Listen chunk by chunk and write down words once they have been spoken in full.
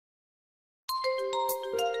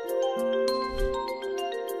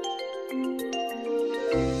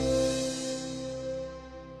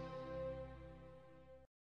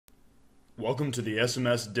Welcome to the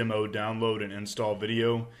SMS demo download and install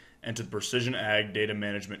video and to the Precision Ag Data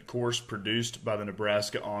Management course produced by the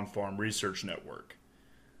Nebraska On-Farm Research Network.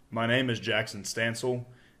 My name is Jackson Stansel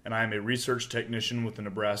and I am a research technician with the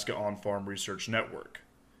Nebraska On-Farm Research Network.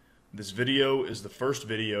 This video is the first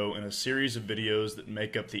video in a series of videos that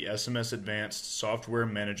make up the SMS Advanced Software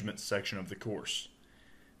Management section of the course.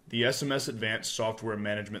 The SMS Advanced Software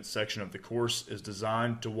Management section of the course is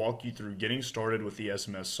designed to walk you through getting started with the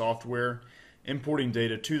SMS software, importing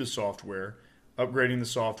data to the software, upgrading the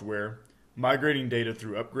software, migrating data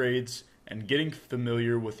through upgrades, and getting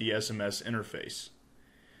familiar with the SMS interface.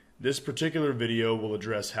 This particular video will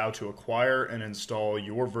address how to acquire and install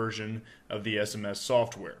your version of the SMS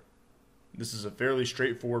software. This is a fairly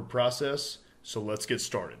straightforward process, so let's get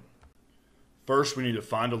started. First, we need to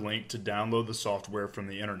find a link to download the software from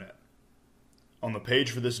the internet. On the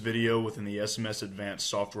page for this video within the SMS Advanced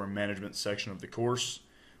Software Management section of the course,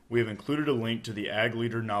 we have included a link to the Ag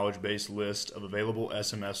Leader Knowledge Base list of available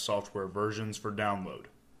SMS software versions for download.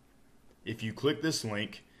 If you click this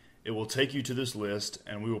link, it will take you to this list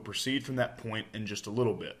and we will proceed from that point in just a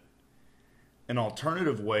little bit. An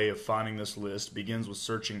alternative way of finding this list begins with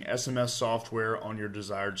searching SMS software on your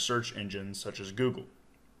desired search engine such as Google.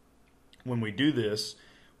 When we do this,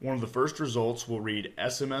 one of the first results will read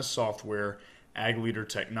SMS software Ag Leader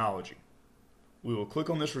Technology. We will click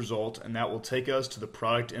on this result and that will take us to the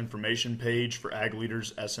product information page for Ag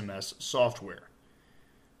Leader's SMS software.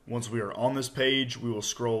 Once we are on this page, we will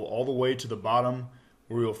scroll all the way to the bottom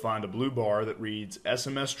where we will find a blue bar that reads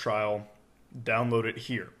SMS Trial, download it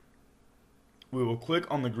here. We will click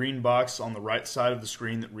on the green box on the right side of the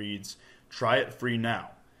screen that reads Try it free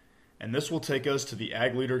now. And this will take us to the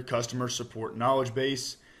Ag Leader Customer Support Knowledge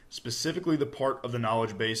Base, specifically the part of the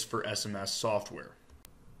knowledge base for SMS software.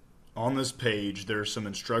 On this page, there are some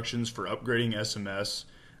instructions for upgrading SMS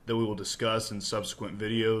that we will discuss in subsequent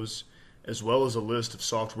videos, as well as a list of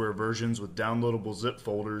software versions with downloadable zip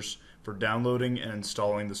folders for downloading and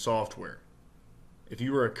installing the software. If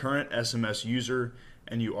you are a current SMS user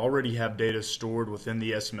and you already have data stored within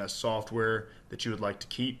the SMS software that you would like to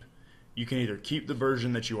keep, you can either keep the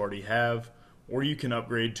version that you already have, or you can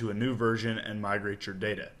upgrade to a new version and migrate your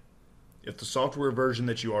data. If the software version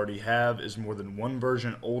that you already have is more than one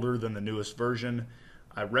version older than the newest version,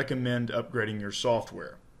 I recommend upgrading your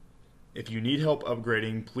software. If you need help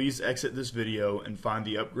upgrading, please exit this video and find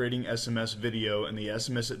the Upgrading SMS video in the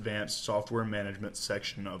SMS Advanced Software Management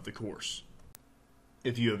section of the course.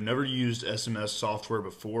 If you have never used SMS software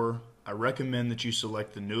before, I recommend that you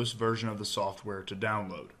select the newest version of the software to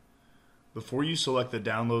download. Before you select the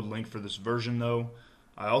download link for this version though,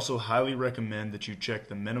 I also highly recommend that you check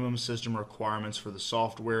the minimum system requirements for the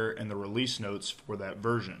software and the release notes for that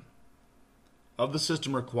version. Of the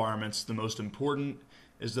system requirements, the most important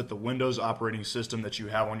is that the Windows operating system that you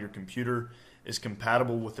have on your computer is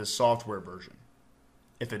compatible with this software version.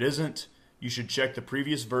 If it isn't, you should check the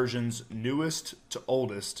previous version's newest to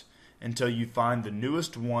oldest until you find the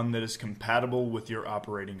newest one that is compatible with your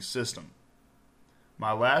operating system.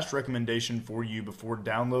 My last recommendation for you before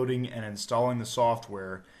downloading and installing the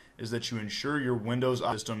software is that you ensure your Windows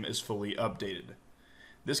system is fully updated.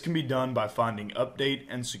 This can be done by finding Update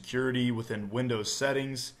and Security within Windows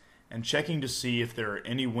Settings and checking to see if there are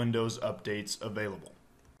any Windows updates available.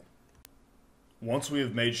 Once we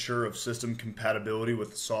have made sure of system compatibility with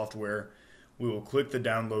the software, we will click the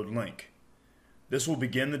download link. This will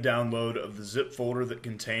begin the download of the zip folder that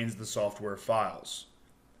contains the software files.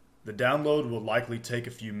 The download will likely take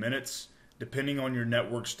a few minutes, depending on your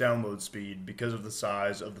network's download speed because of the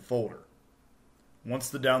size of the folder. Once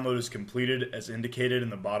the download is completed, as indicated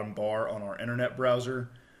in the bottom bar on our internet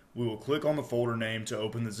browser, we will click on the folder name to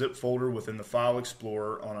open the zip folder within the File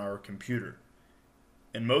Explorer on our computer.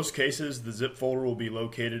 In most cases, the zip folder will be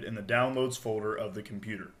located in the Downloads folder of the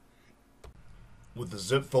computer. With the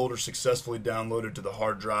zip folder successfully downloaded to the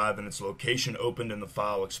hard drive and its location opened in the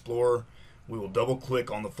File Explorer, we will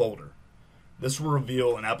double-click on the folder. This will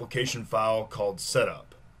reveal an application file called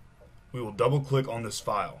Setup. We will double-click on this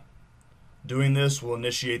file. Doing this will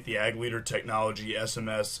initiate the Ag Leader Technology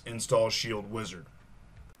SMS Install Shield Wizard.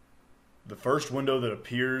 The first window that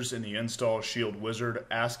appears in the Install Shield Wizard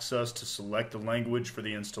asks us to select the language for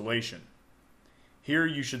the installation. Here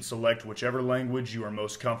you should select whichever language you are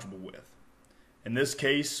most comfortable with. In this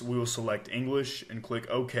case, we will select English and click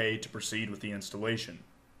OK to proceed with the installation.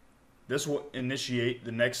 This will initiate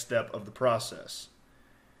the next step of the process.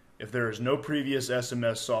 If there is no previous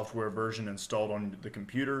SMS software version installed on the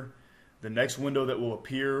computer, the next window that will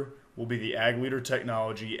appear will be the Ag Leader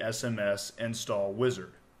Technology SMS Install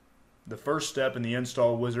Wizard. The first step in the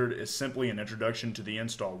install wizard is simply an introduction to the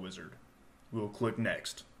install wizard. We will click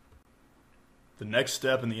Next. The next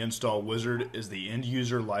step in the install wizard is the End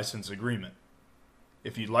User License Agreement.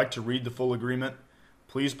 If you'd like to read the full agreement,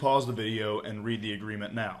 please pause the video and read the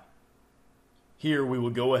agreement now. Here we will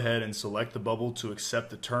go ahead and select the bubble to accept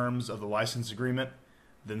the terms of the license agreement,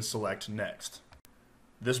 then select Next.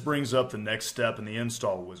 This brings up the next step in the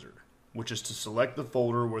install wizard, which is to select the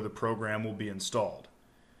folder where the program will be installed.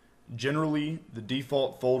 Generally, the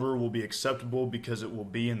default folder will be acceptable because it will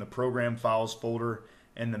be in the Program Files folder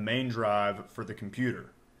and the main drive for the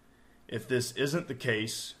computer. If this isn't the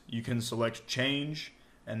case, you can select Change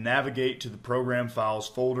and navigate to the Program Files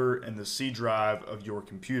folder in the C drive of your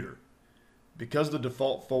computer. Because the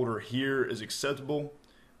default folder here is acceptable,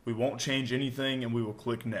 we won't change anything and we will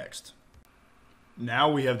click Next. Now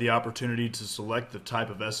we have the opportunity to select the type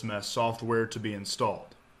of SMS software to be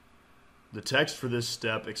installed. The text for this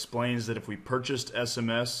step explains that if we purchased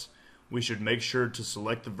SMS, we should make sure to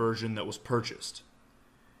select the version that was purchased.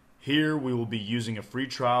 Here we will be using a free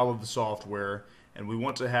trial of the software, and we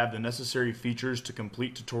want to have the necessary features to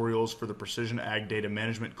complete tutorials for the Precision Ag Data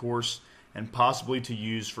Management course and possibly to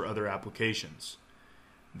use for other applications.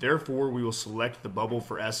 Therefore, we will select the bubble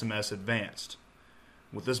for SMS Advanced.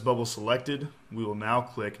 With this bubble selected, we will now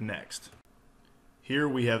click Next. Here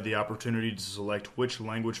we have the opportunity to select which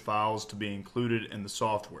language files to be included in the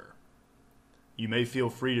software. You may feel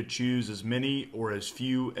free to choose as many or as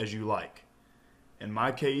few as you like. In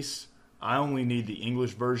my case, I only need the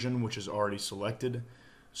English version, which is already selected,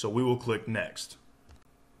 so we will click Next.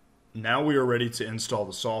 Now we are ready to install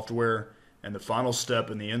the software, and the final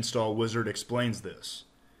step in the install wizard explains this.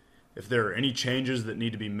 If there are any changes that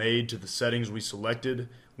need to be made to the settings we selected,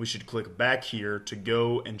 we should click back here to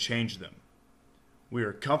go and change them. We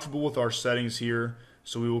are comfortable with our settings here,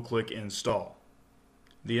 so we will click Install.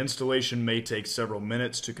 The installation may take several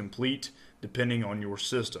minutes to complete, depending on your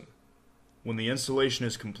system. When the installation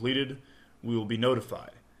is completed, we will be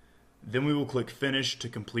notified. Then we will click Finish to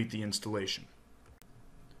complete the installation.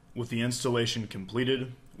 With the installation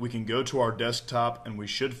completed, we can go to our desktop and we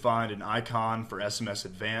should find an icon for SMS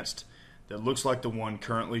Advanced that looks like the one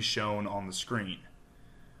currently shown on the screen.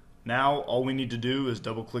 Now all we need to do is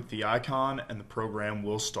double-click the icon and the program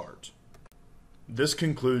will start. This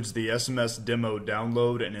concludes the SMS demo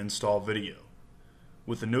download and install video.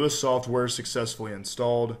 With the newest software successfully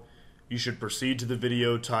installed, you should proceed to the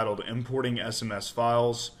video titled Importing SMS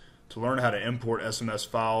Files to learn how to import SMS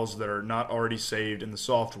files that are not already saved in the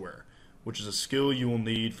software, which is a skill you will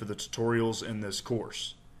need for the tutorials in this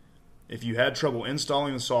course. If you had trouble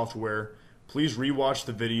installing the software, please rewatch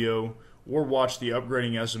the video or watch the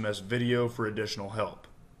Upgrading SMS video for additional help.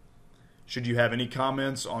 Should you have any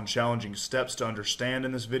comments on challenging steps to understand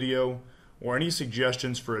in this video, or any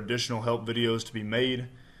suggestions for additional help videos to be made,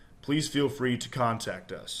 please feel free to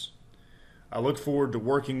contact us. I look forward to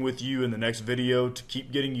working with you in the next video to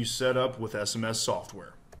keep getting you set up with SMS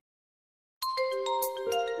software.